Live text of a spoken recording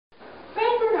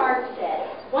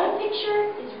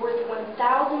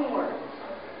1,000 words.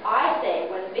 I say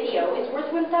one video is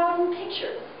worth 1,000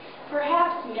 pictures,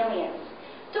 perhaps millions.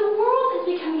 The world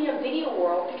is becoming a video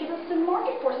world because of some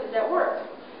market forces at work,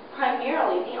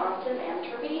 primarily the onset of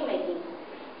amateur video making.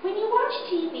 When you watch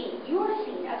TV, you are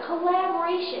seeing a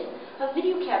collaboration of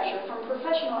video capture from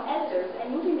professional editors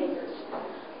and movie makers.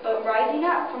 But rising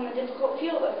up from the difficult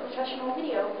field of professional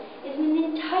video is an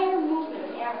entire movement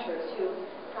of amateurs who,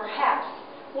 perhaps,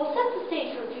 will set the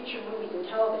stage for future movies and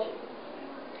television.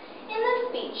 In this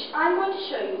speech, I'm going to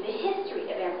show you the history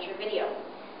of amateur video,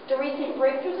 the recent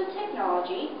breakthroughs of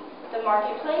technology, the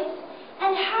marketplace,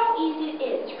 and how easy it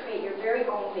is to create your very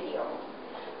own video.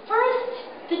 First,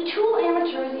 the tool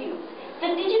amateurs use,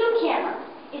 the digital camera,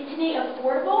 is today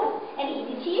affordable and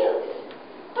easy to use.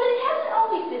 But it hasn't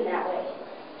always been that way.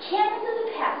 Cameras of the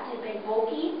past have been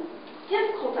bulky,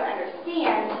 difficult to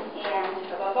understand, and,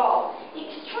 above all,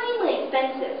 extremely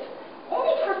expensive.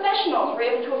 Only professionals were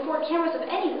able to afford cameras of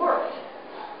any worth.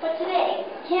 But today,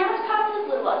 cameras cost as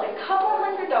little as a couple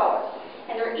 $100,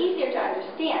 and they're easier to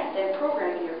understand than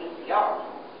programming your VCR.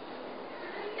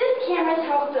 This camera is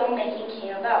how filmmaking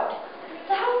came about.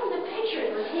 Thousands of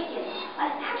pictures were taken on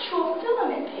actual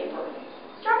filament paper,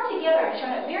 strapped together and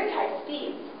shown at very high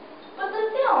speeds. But the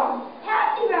film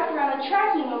had to be wrapped around the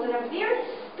tracking wheels in a very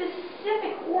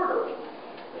specific order,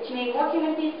 which made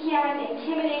working with these cameras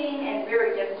intimidating and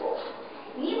very difficult.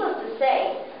 Needless to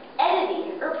say,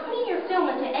 editing or putting your film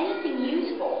into anything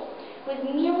useful was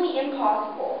nearly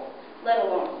impossible, let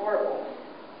alone affordable.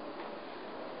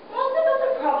 Most of us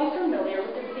are probably familiar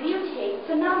with the videotape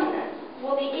phenomenon.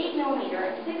 Well, the 8mm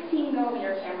and 16mm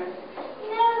cameras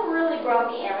never really brought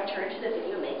the amateur into the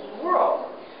video making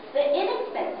world. The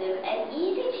inexpensive and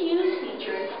easy-to-use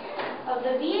features of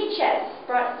the VHS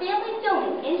brought family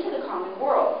filming into the common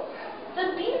world.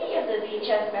 The beauty of the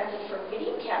VHS method for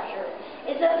video capture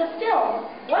is that the film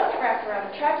wasn't wrapped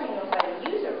around the tracking wheel by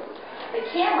the user. The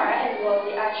camera, as well as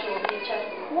the actual VHS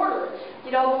recorder,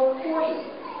 did all the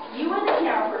recording. You as a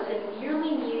camera person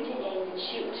merely needed to aim and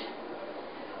shoot.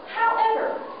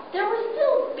 However, there were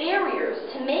still barriers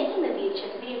to making the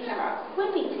VHS video camera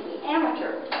equipping to the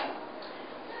amateur.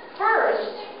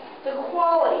 First, the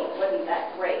quality wasn't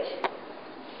that great.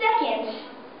 Second,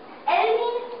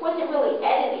 editing wasn't really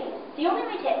editing. The only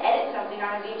way to edit something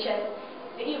on a VHS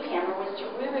video camera was to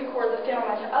re-record the film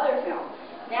onto other film,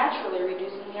 naturally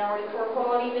reducing the already poor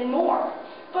quality even more.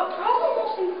 But probably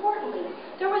most importantly,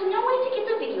 there was no way to get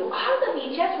the video out of the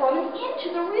VHS world and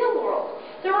into the real world.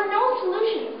 There were no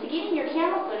solutions to getting your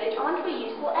camera footage onto a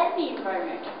useful editing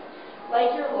environment,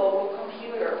 like your local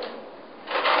computer.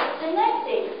 The next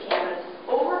stage of cameras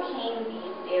overcame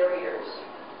these barriers.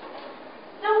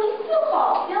 Though we still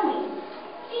call filming,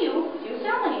 few do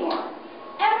film anymore.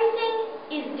 Everything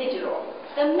is digital.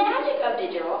 The magic of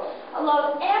digital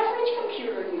allows average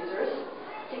computer users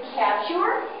to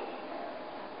capture,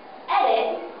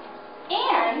 edit,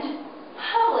 and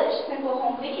publish simple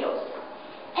home videos.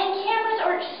 And cameras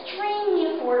are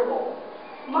extremely affordable.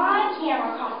 My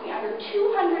camera cost me under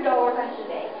 $200 on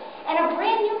eBay, and a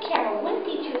brand new camera wouldn't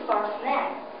be too far from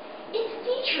that. Its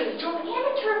features drove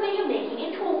amateur video making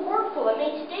into a workflow that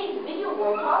made today's video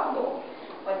world possible.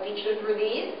 What features were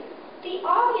these? The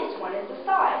obvious one is the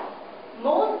size.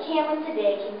 Most cameras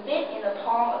today can fit in the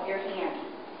palm of your hand.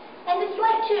 And it's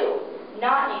light too,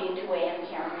 not needing to weigh on the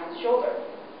cameraman's shoulder.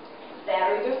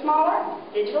 Batteries are smaller,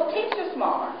 digital tapes are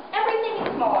smaller. Everything is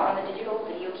smaller on the digital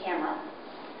video camera.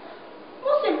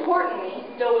 Most importantly,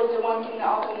 though is the one thing that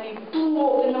ultimately blew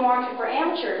open the market for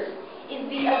amateurs, is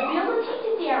the ability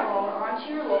to download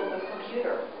onto your local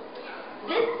computer.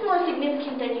 This is more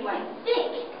significant than you might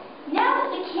think. Now that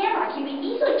the camera can be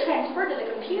easily transferred to the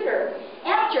computer,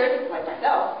 amateurs, like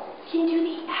myself, can do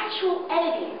the actual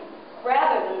editing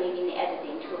rather than leaving the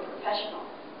editing to a professional.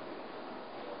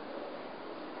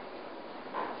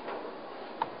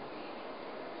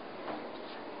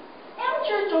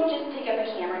 Amateurs don't just pick up a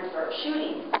camera and start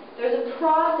shooting. There's a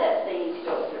process they need to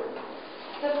go through.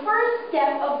 The first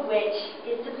step of which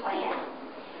is to plan.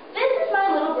 This is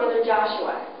my little brother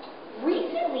Joshua.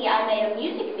 Recently I made a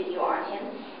music video on him,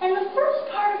 and the first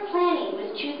part of planning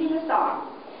was choosing the song.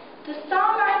 The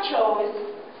song I chose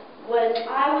was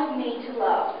I Was Made to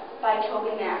Love by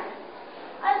Toby Mac.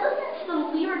 I listened to the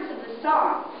lyrics of the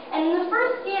song, and in the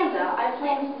first stanza I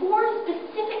planned 4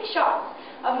 specific shots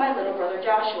of my little brother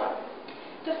Joshua.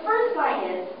 The first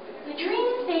line is, "The dream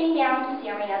is fading down,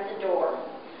 staring at the door."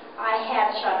 I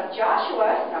had a shot of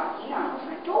Joshua knocking on the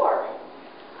front door.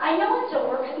 I know it's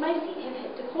over because my feet have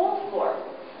hit the cold floor.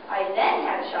 I then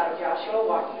had a shot of Joshua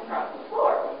walking across the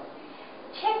floor.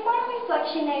 Check my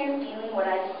reflection and you're feeling what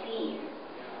I see.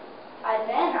 I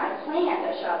planned,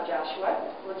 I shot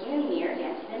Joshua looking in the mirror,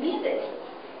 dancing to music.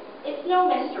 It's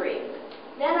no mystery.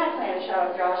 Then I planned a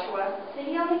shot of Joshua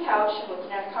sitting on the couch and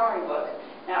looking at a coloring book.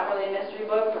 Not really a mystery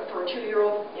book, but for a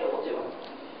 2-year-old, it will do.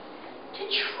 To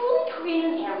truly create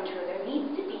an amateur, there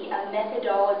needs to be a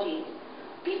methodology.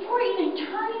 Before even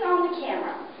turning on the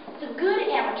camera, the good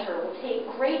amateur will take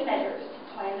great measures to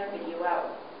plan their video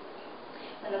out.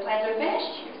 When the plans are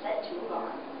finished, you're set to move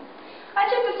on. I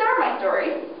took the star of my story,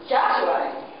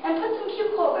 Joshua, and put some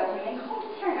cute clothes on him and combed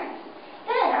his hair nice.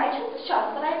 Then I took the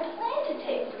shots that I planned to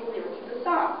take for the lyrics of the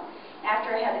song.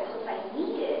 After I had the clips I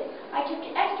needed, I took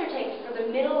extra takes for the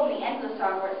middle and the end of the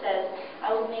song where it says,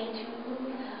 I was made to love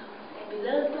and be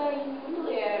loved by you.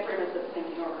 Yeah, I pretty much said the same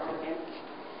thing over and over again.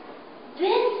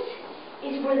 This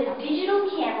is where the digital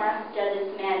camera does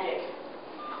its magic.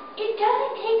 It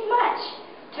doesn't take much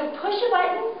to push a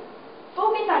button,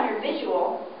 focus on your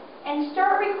visual, and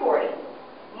start recording,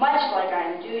 much like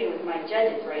I'm doing with my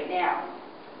judges right now.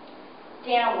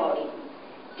 Downloading.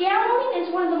 Downloading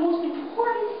is one of the most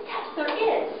important steps there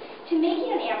is to making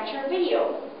an amateur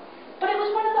video. But it was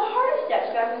one of the hardest steps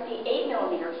back with the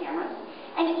 8mm cameras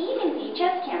and even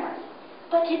VHS cameras.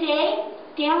 But today,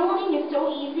 downloading is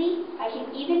so easy, I can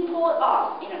even pull it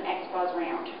off in an Expos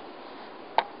round.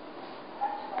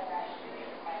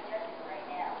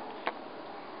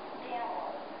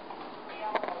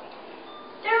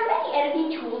 There are many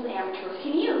editing tools amateurs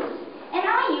can use, and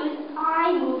I use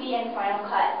iMovie and Final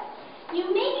Cut. You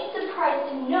may be surprised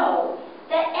to know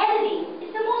that editing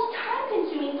is the most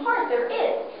time-consuming part there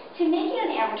is to making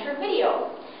an amateur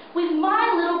video. With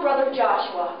my little brother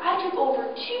Joshua, I took over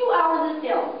 2 hours of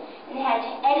film and had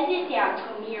to edit it down to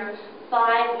a mere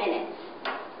 5 minutes.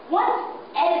 Once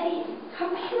editing,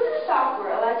 computer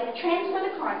software allows you to transfer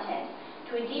the content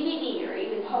to a DVD or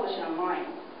even publish it online.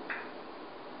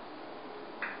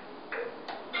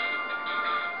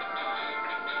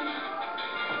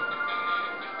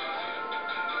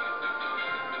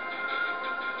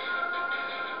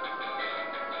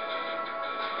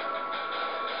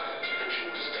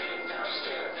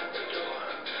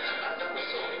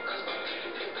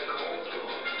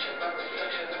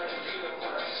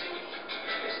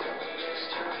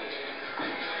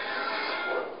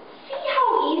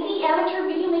 Amateur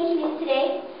video making is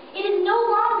today, it is no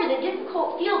longer the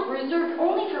difficult field reserved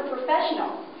only for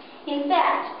professionals. In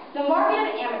fact, the market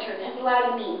of amateurs has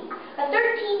allowed me, a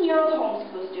 13-year-old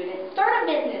homeschool student, start a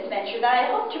business venture that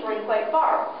I hope to bring quite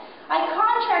far. I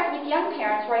contract with young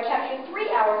parents where I capture 3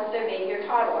 hours of their baby or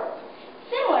toddler,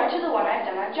 similar to the one I've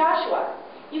done on Joshua.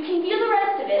 You can view the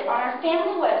rest of it on our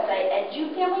family website at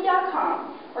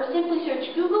jeubfamily.com or simply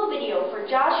search Google Video for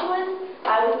Joshua's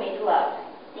I Was Made to Love.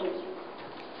 Thank you.